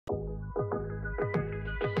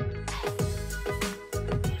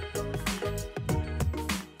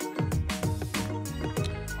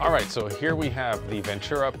All right, so here we have the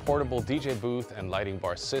Ventura portable DJ booth and lighting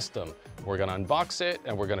bar system. We're gonna unbox it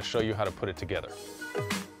and we're gonna show you how to put it together.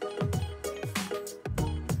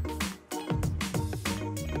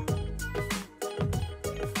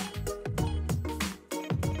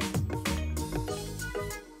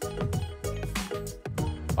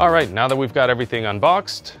 All right, now that we've got everything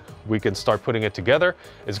unboxed, we can start putting it together.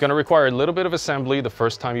 It's gonna require a little bit of assembly the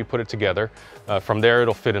first time you put it together. From there,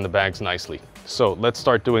 it'll fit in the bags nicely. So let's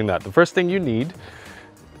start doing that. The first thing you need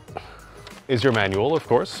is your manual, of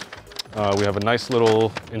course. We have a nice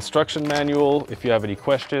little instruction manual if you have any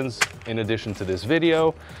questions in addition to this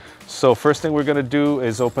video. So first thing we're gonna do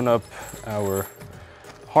is open up our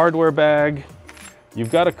hardware bag.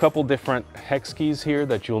 You've got a couple different hex keys here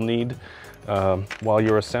that you'll need while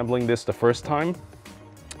you're assembling this the first time.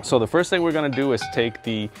 So the first thing we're gonna do is take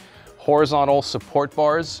the horizontal support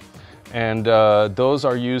bars, and those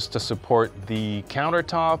are used to support the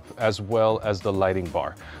countertop as well as the lighting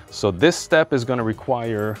bar. So this step is gonna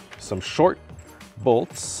require some short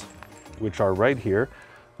bolts, which are right here.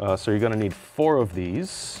 So you're gonna need 4 of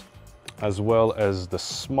these, as well as the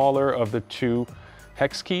smaller of the 2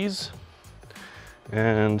 hex keys.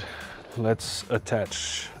 And let's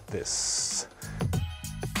attach this.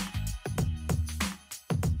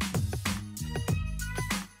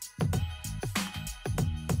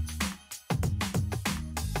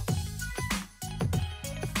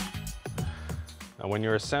 Now, when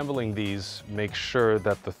you're assembling these, make sure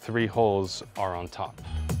that the 3 holes are on top.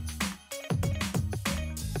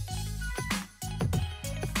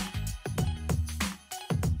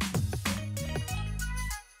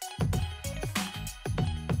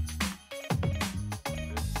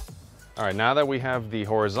 All right, now that we have the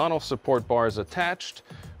horizontal support bars attached,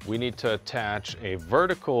 we need to attach a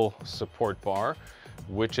vertical support bar,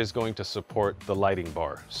 which is going to support the lighting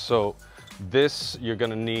bar. So this, you're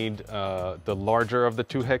gonna need the larger of the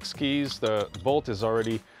 2 hex keys. The bolt is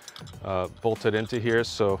already bolted into here,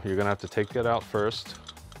 so you're gonna have to take it out first.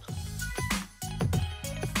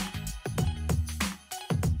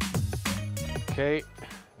 Okay,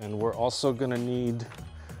 and we're also gonna need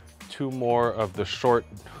 2 more of the short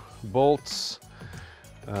bolts,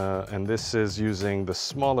 and this is using the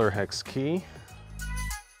smaller hex key.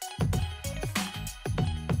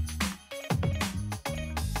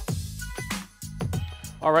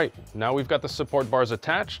 All right, now we've got the support bars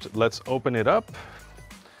attached. Let's open it up.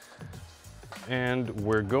 And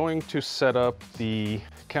we're going to set up the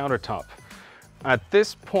countertop. At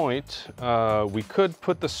this point, we could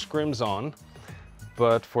put the scrims on,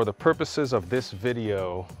 but for the purposes of this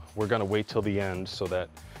video, we're gonna wait till the end so that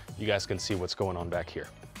you guys can see what's going on back here.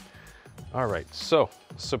 All right, so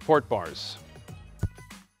support bars,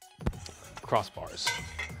 crossbars.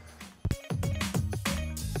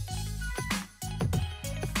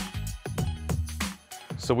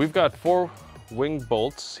 So we've got 4 wing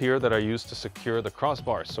bolts here that are used to secure the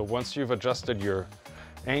crossbars. So once you've adjusted your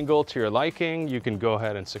angle to your liking, you can go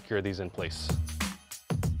ahead and secure these in place.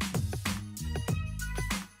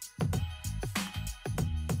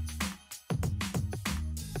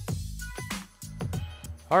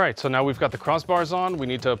 All right, so now we've got the crossbars on. We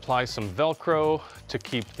need to apply some Velcro to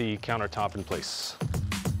keep the countertop in place.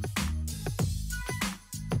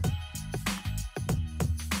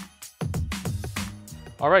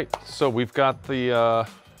 All right, so we've got the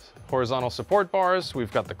horizontal support bars,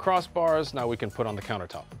 we've got the crossbars, now we can put on the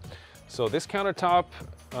countertop. So this countertop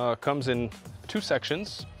comes in 2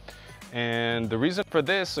 sections. And the reason for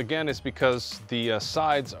this, again, is because the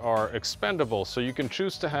sides are expendable. So you can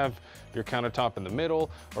choose to have your countertop in the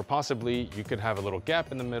middle, or possibly you could have a little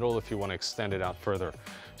gap in the middle if you want to extend it out further.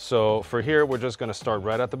 So for here, we're just going to start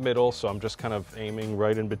right at the middle. So I'm just kind of aiming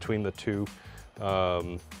right in between the 2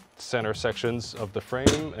 center sections of the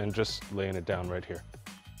frame and just laying it down right here.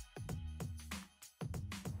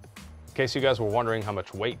 In case you guys were wondering how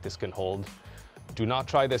much weight this can hold, do not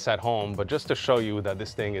try this at home, but just to show you that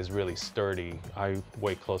this thing is really sturdy, I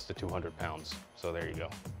weigh close to 200 pounds. So there you go.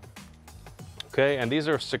 Okay, and these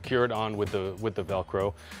are secured on with the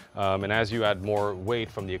Velcro. And as you add more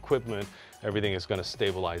weight from the equipment, everything is gonna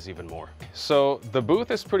stabilize even more. So the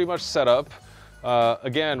booth is pretty much set up.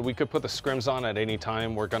 Again, we could put the scrims on at any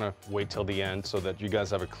time. We're gonna wait till the end so that you guys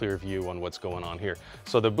have a clear view on what's going on here.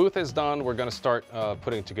 So the booth is done. We're gonna start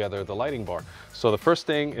putting together the lighting bar. So the first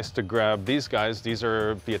thing is to grab these guys. These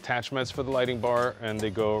are the attachments for the lighting bar, and they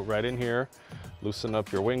go right in here. Loosen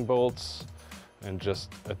up your wing bolts and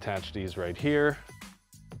just attach these right here.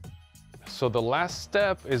 so the last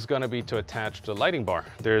step is going to be to attach the lighting bar.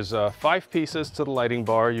 There's 5 pieces to the lighting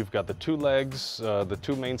bar. You've got the 2 legs, the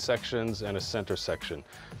 2 main sections, and a center section.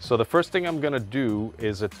 So the first thing I'm going to do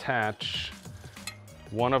is attach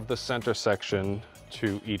one of the center section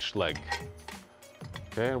to each leg.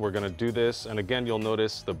 Okay, we're going to do this, and again, you'll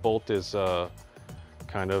notice the bolt is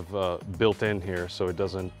kind of built in here, so it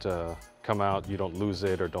doesn't come out, you don't lose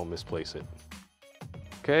it or don't misplace it.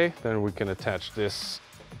 Okay, then we can attach this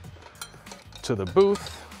to the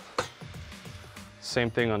booth.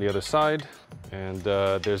 Same thing on the other side. And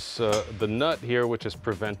there's the nut here, which is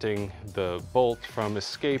preventing the bolt from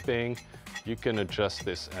escaping. You can adjust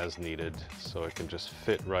this as needed, so it can just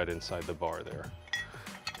fit right inside the bar there.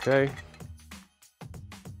 Okay.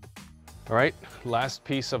 All right, last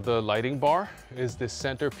piece of the lighting bar is this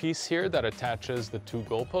center piece here that attaches the 2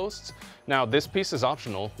 goalposts. Now, this piece is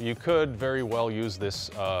optional. You could very well use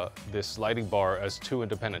this, this lighting bar as 2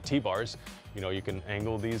 independent T-bars. You know, you can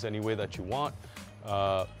angle these any way that you want.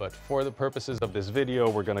 But for the purposes of this video,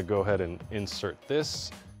 we're gonna go ahead and insert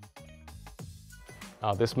this.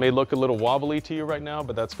 This may look a little wobbly to you right now,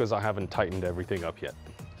 but that's because I haven't tightened everything up yet.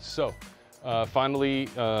 So, finally,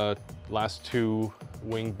 last 2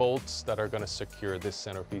 wing bolts that are going to secure this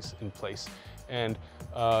centerpiece in place. And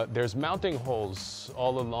there's mounting holes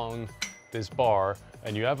all along this bar,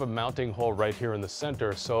 and you have a mounting hole right here in the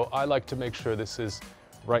center. So I like to make sure this is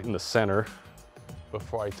right in the center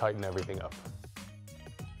before I tighten everything up.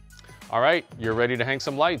 All right, you're ready to hang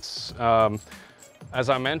some lights. As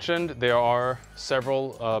I mentioned, there are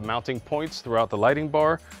several mounting points throughout the lighting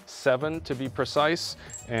bar, 7 to be precise,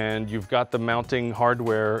 and you've got the mounting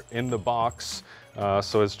hardware in the box.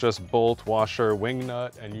 So it's just bolt, washer, wing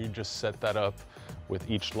nut, and you just set that up with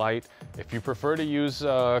each light. If you prefer to use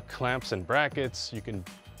clamps and brackets, you can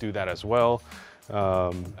do that as well.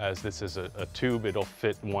 As this is a tube, it'll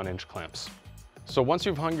fit 1-inch clamps. So once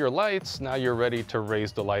you've hung your lights, now you're ready to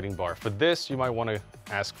raise the lighting bar. For this, you might want to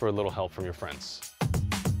ask for a little help from your friends.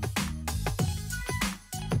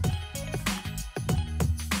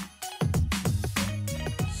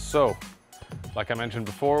 So, like I mentioned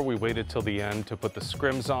before, we waited till the end to put the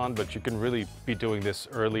scrims on, but you can really be doing this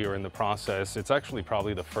earlier in the process. It's actually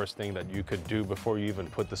probably the first thing that you could do before you even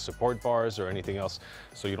put the support bars or anything else,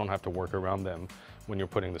 so you don't have to work around them when you're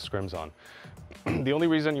putting the scrims on. The only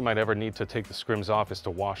reason you might ever need to take the scrims off is to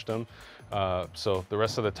wash them. So the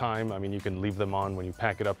rest of the time, I mean, you can leave them on when you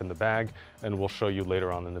pack it up in the bag, and we'll show you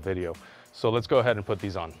later on in the video. So let's go ahead and put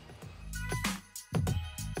these on.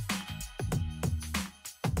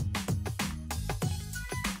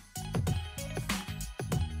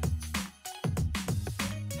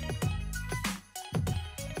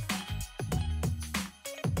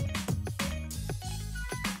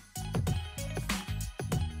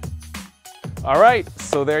 All right,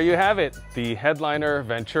 so there you have it, the Headliner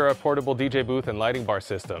Ventura portable DJ booth and lighting bar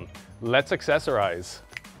system. Let's accessorize.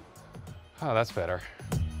 Oh, that's better.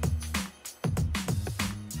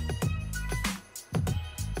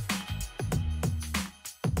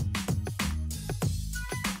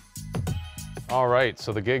 All right,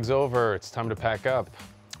 so the gig's over. It's time to pack up.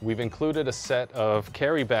 We've included a set of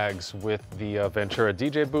carry bags with the Ventura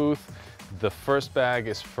DJ booth. The first bag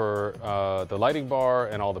is for the lighting bar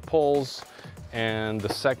and all the poles, and the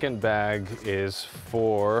second bag is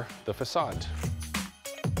for the facade.